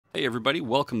Hey everybody,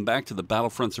 welcome back to the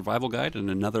Battlefront Survival Guide and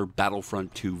another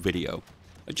Battlefront 2 video.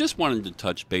 I just wanted to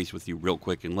touch base with you real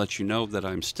quick and let you know that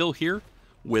I'm still here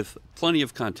with plenty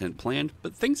of content planned,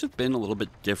 but things have been a little bit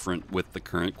different with the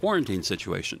current quarantine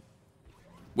situation.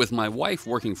 With my wife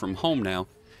working from home now,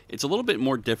 it's a little bit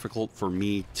more difficult for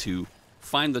me to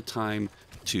find the time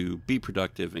to be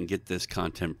productive and get this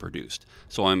content produced.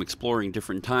 So I'm exploring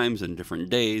different times and different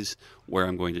days where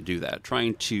I'm going to do that,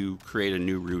 trying to create a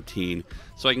new routine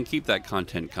so I can keep that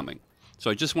content coming. So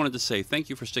I just wanted to say thank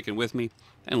you for sticking with me,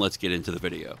 and let's get into the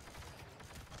video.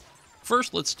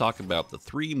 First, let's talk about the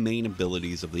three main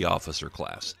abilities of the officer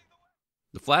class.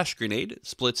 The flash grenade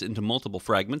splits into multiple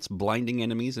fragments, blinding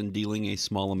enemies and dealing a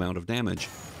small amount of damage.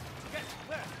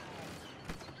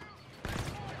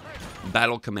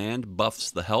 Battle Command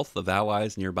buffs the health of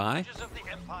allies nearby.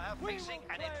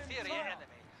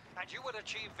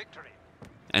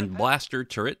 And Blaster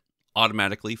Turret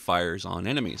automatically fires on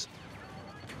enemies.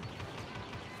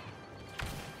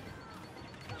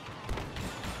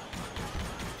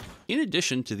 In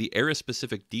addition to the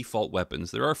era-specific default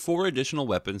weapons, there are 4 additional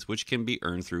weapons which can be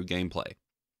earned through gameplay.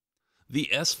 The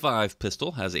S5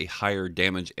 pistol has a higher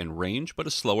damage and range, but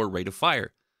a slower rate of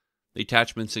fire. The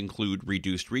attachments include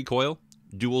reduced recoil,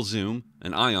 dual zoom,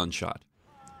 and ion shot.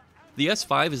 The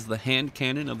S5 is the hand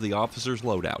cannon of the officer's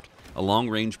loadout, a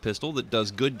long-range pistol that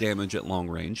does good damage at long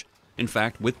range. In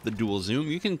fact, with the dual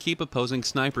zoom, you can keep opposing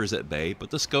snipers at bay, but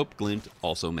the scope glint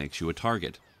also makes you a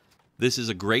target. This is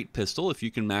a great pistol if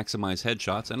you can maximize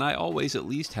headshots, and I always at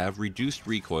least have reduced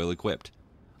recoil equipped.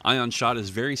 Ion shot is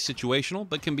very situational,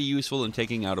 but can be useful in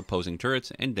taking out opposing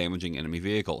turrets and damaging enemy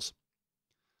vehicles.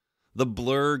 The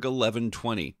Blurg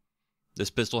 1120. This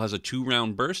pistol has a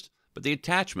 2-round burst, but the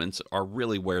attachments are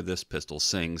really where this pistol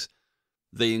sings.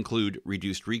 They include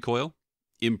reduced recoil,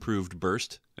 improved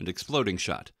burst, and exploding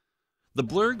shot. The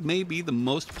Blurg may be the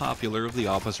most popular of the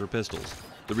officer pistols.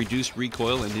 The reduced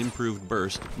recoil and improved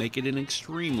burst make it an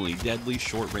extremely deadly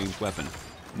short-range weapon.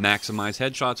 Maximize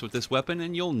headshots with this weapon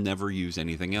and you'll never use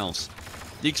anything else.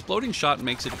 The exploding shot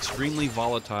makes it extremely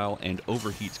volatile and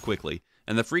overheats quickly,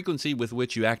 and the frequency with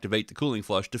which you activate the cooling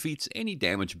flush defeats any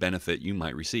damage benefit you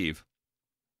might receive.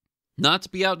 Not to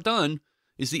be outdone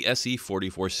is the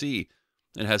SE-44C.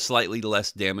 It has slightly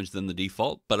less damage than the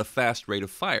default, but a fast rate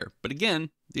of fire. But again,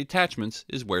 the attachments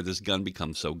is where this gun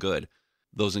becomes so good.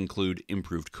 Those include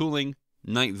improved cooling,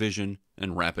 night vision,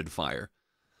 and rapid fire.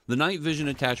 The night vision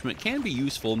attachment can be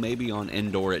useful maybe on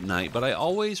Endor at night, but I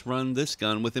always run this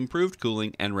gun with improved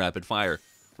cooling and rapid fire.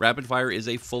 Rapid fire is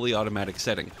a fully automatic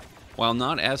setting. While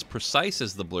not as precise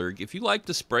as the Blurg, if you like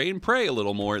to spray and pray a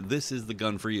little more, this is the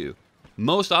gun for you.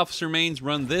 Most officer mains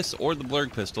run this or the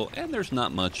Blurg pistol, and there's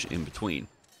not much in between.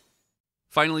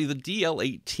 Finally, the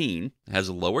DL-18 has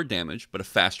a lower damage, but a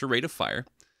faster rate of fire.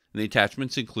 And the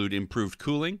attachments include improved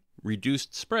cooling,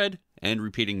 reduced spread, and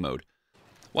repeating mode.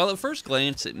 While at first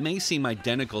glance it may seem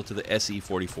identical to the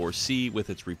SE-44C with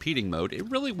its repeating mode, it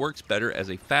really works better as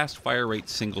a fast fire rate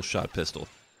single-shot pistol.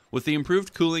 With the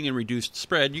improved cooling and reduced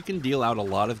spread, you can deal out a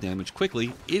lot of damage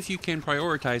quickly if you can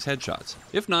prioritize headshots.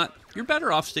 If not, you're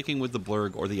better off sticking with the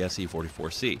Blurg or the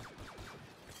SE-44C.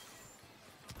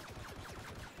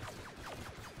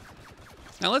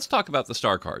 Now let's talk about the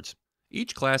star cards.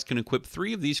 Each class can equip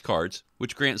 3 of these cards,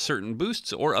 which grant certain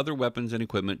boosts or other weapons and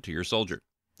equipment to your soldier.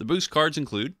 The boost cards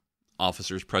include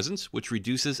Officer's Presence, which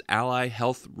reduces ally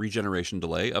health regeneration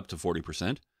delay up to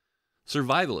 40%.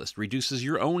 Survivalist reduces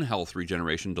your own health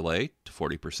regeneration delay to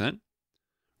 40%.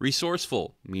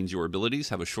 Resourceful means your abilities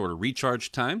have a shorter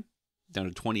recharge time, down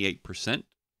to 28%.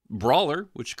 Brawler,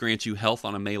 which grants you health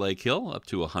on a melee kill, up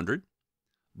to 100.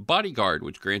 Bodyguard,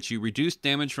 which grants you reduced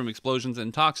damage from explosions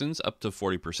and toxins, up to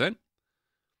 40%.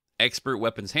 Expert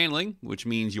Weapons Handling, which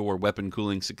means your weapon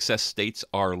cooling success states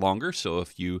are longer, so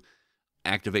if you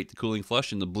activate the cooling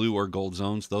flush in the blue or gold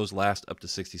zones, those last up to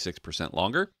 66%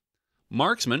 longer.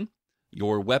 Marksman,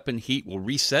 your weapon heat will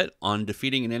reset on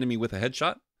defeating an enemy with a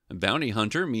headshot. A Bounty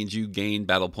Hunter means you gain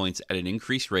battle points at an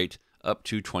increased rate up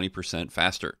to 20%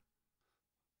 faster.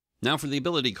 Now for the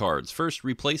ability cards. First,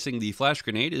 replacing the flash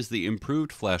grenade is the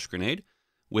improved flash grenade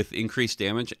with increased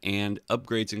damage, and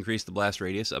upgrades increase the blast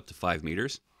radius up to 5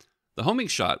 meters. The homing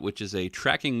shot, which is a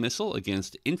tracking missile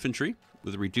against infantry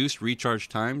with reduced recharge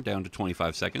time down to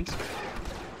 25 seconds.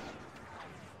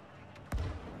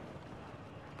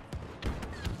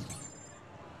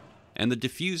 And the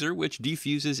diffuser, which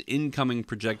defuses incoming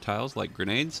projectiles like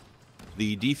grenades.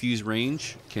 The defuse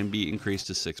range can be increased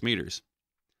to 6 meters.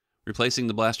 Replacing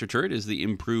the blaster turret is the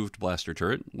improved blaster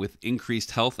turret with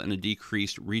increased health and a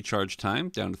decreased recharge time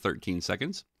down to 13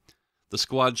 seconds. The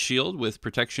squad shield with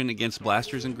protection against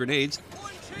blasters and grenades.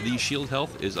 The shield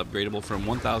health is upgradable from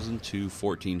 1000 to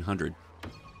 1400.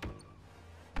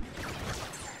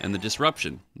 And the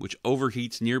disruption, which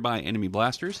overheats nearby enemy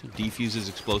blasters, defuses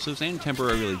explosives, and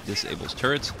temporarily disables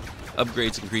turrets.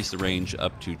 Upgrades increase the range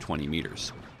up to 20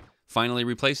 meters. Finally,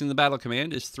 replacing the battle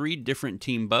command is 3 different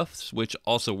team buffs, which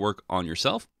also work on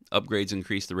yourself. Upgrades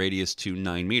increase the radius to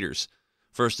 9 meters.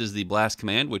 First is the blast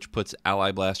command, which puts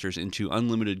ally blasters into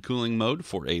unlimited cooling mode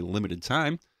for a limited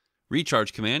time.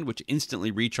 Recharge command, which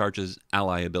instantly recharges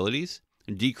ally abilities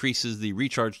and decreases the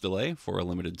recharge delay for a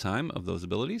limited time of those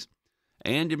abilities.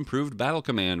 And improved battle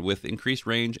command with increased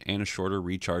range and a shorter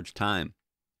recharge time.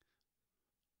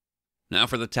 Now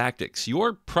for the tactics.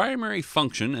 Your primary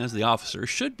function as the officer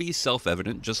should be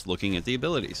self-evident just looking at the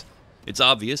abilities. It's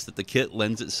obvious that the kit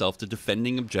lends itself to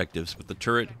defending objectives with the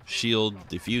turret, shield,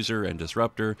 diffuser, and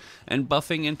disruptor, and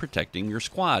buffing and protecting your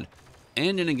squad.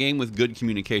 And in a game with good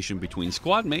communication between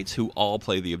squad mates who all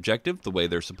play the objective the way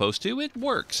they're supposed to, it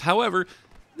works. However,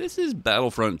 this is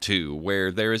Battlefront 2,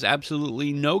 where there is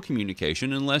absolutely no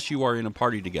communication unless you are in a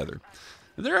party together.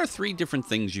 There are 3 different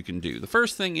things you can do. The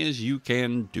first thing is you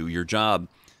can do your job.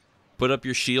 Put up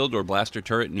your shield or blaster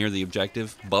turret near the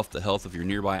objective, buff the health of your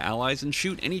nearby allies, and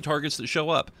shoot any targets that show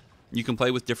up. You can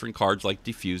play with different cards like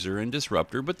Diffuser and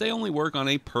Disruptor, but they only work on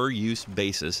a per-use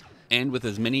basis, and with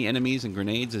as many enemies and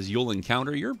grenades as you'll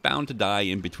encounter, you're bound to die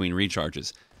in between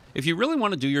recharges. If you really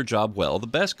want to do your job well, the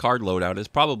best card loadout is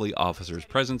probably Officer's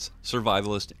Presence,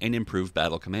 Survivalist, and Improved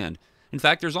Battle Command. In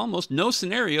fact, there's almost no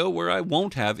scenario where I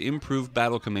won't have Improved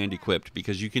Battle Command equipped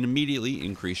because you can immediately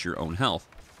increase your own health.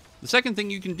 The second thing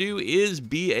you can do is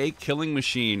be a killing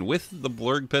machine. With the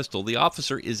Blurg pistol, the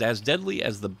officer is as deadly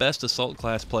as the best assault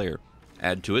class player.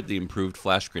 Add to it the improved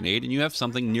flash grenade, and you have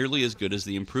something nearly as good as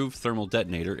the improved thermal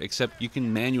detonator, except you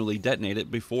can manually detonate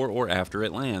it before or after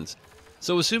it lands.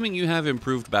 So assuming you have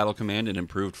improved battle command and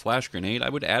improved flash grenade, I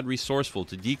would add resourceful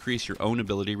to decrease your own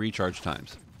ability recharge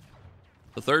times.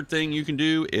 The third thing you can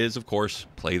do is, of course,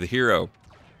 play the hero.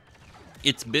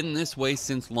 It's been this way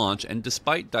since launch, and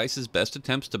despite DICE's best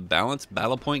attempts to balance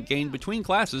battle point gain between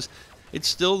classes, it's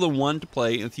still the one to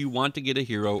play if you want to get a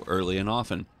hero early and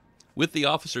often. With the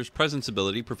Officer's Presence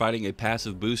ability providing a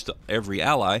passive boost to every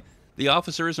ally, the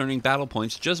officer is earning battle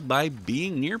points just by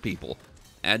being near people.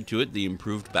 Add to it the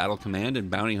improved battle command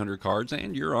and bounty hunter cards,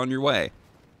 and you're on your way.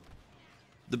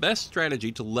 The best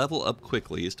strategy to level up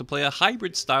quickly is to play a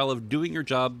hybrid style of doing your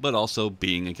job but also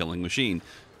being a killing machine.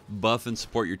 Buff and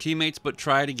support your teammates, but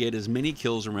try to get as many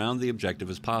kills around the objective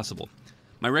as possible.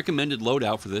 My recommended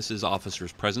loadout for this is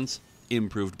Officer's Presence,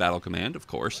 improved battle command, of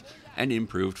course, and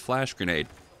improved flash grenade.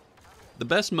 The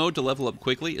best mode to level up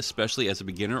quickly, especially as a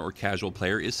beginner or casual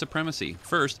player, is Supremacy.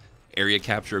 First, area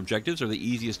capture objectives are the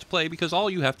easiest to play because all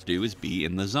you have to do is be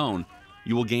in the zone.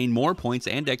 You will gain more points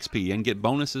and XP and get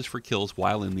bonuses for kills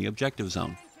while in the objective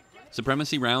zone.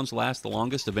 Supremacy rounds last the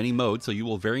longest of any mode, so you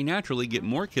will very naturally get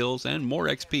more kills and more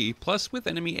XP, plus with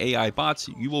enemy AI bots,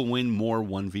 you will win more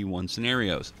 1v1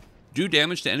 scenarios. Do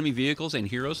damage to enemy vehicles and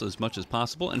heroes as much as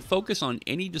possible, and focus on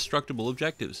any destructible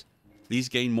objectives. These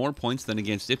gain more points than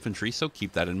against infantry, so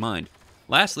keep that in mind.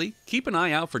 Lastly, keep an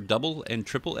eye out for double and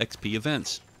triple XP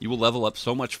events. You will level up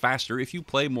so much faster if you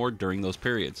play more during those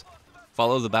periods.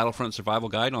 Follow the Battlefront Survival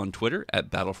Guide on Twitter at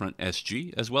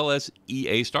BattlefrontSG, as well as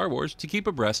EA Star Wars to keep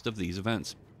abreast of these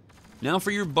events. Now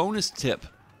for your bonus tip,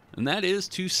 and that is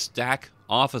to stack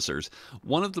officers.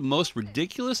 One of the most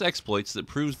ridiculous exploits that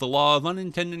proves the law of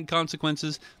unintended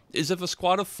consequences is if a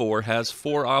squad of 4 has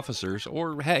 4 officers,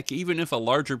 or heck, even if a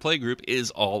larger playgroup is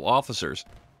all officers.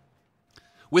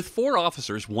 With 4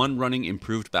 officers, 1 running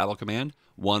improved battle command,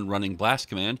 1 running blast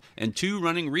command, and 2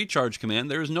 running recharge command,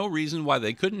 there is no reason why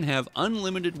they couldn't have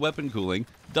unlimited weapon cooling,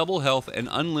 double health, and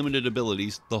unlimited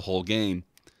abilities the whole game.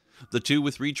 The 2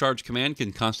 with recharge command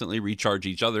can constantly recharge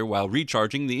each other while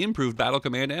recharging the improved battle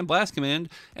command and blast command,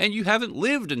 and you haven't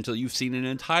lived until you've seen an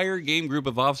entire game group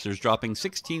of officers dropping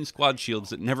 16 squad shields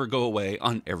that never go away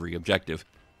on every objective.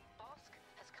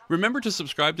 Remember to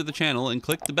subscribe to the channel and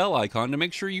click the bell icon to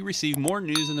make sure you receive more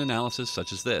news and analysis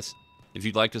such as this. If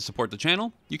you'd like to support the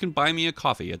channel, you can buy me a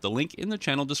coffee at the link in the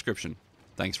channel description.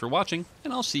 Thanks for watching,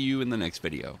 and I'll see you in the next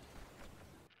video.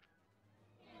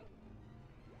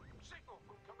 Signal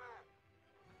from command.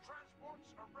 Transports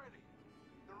are ready.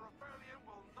 The rebellion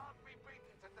will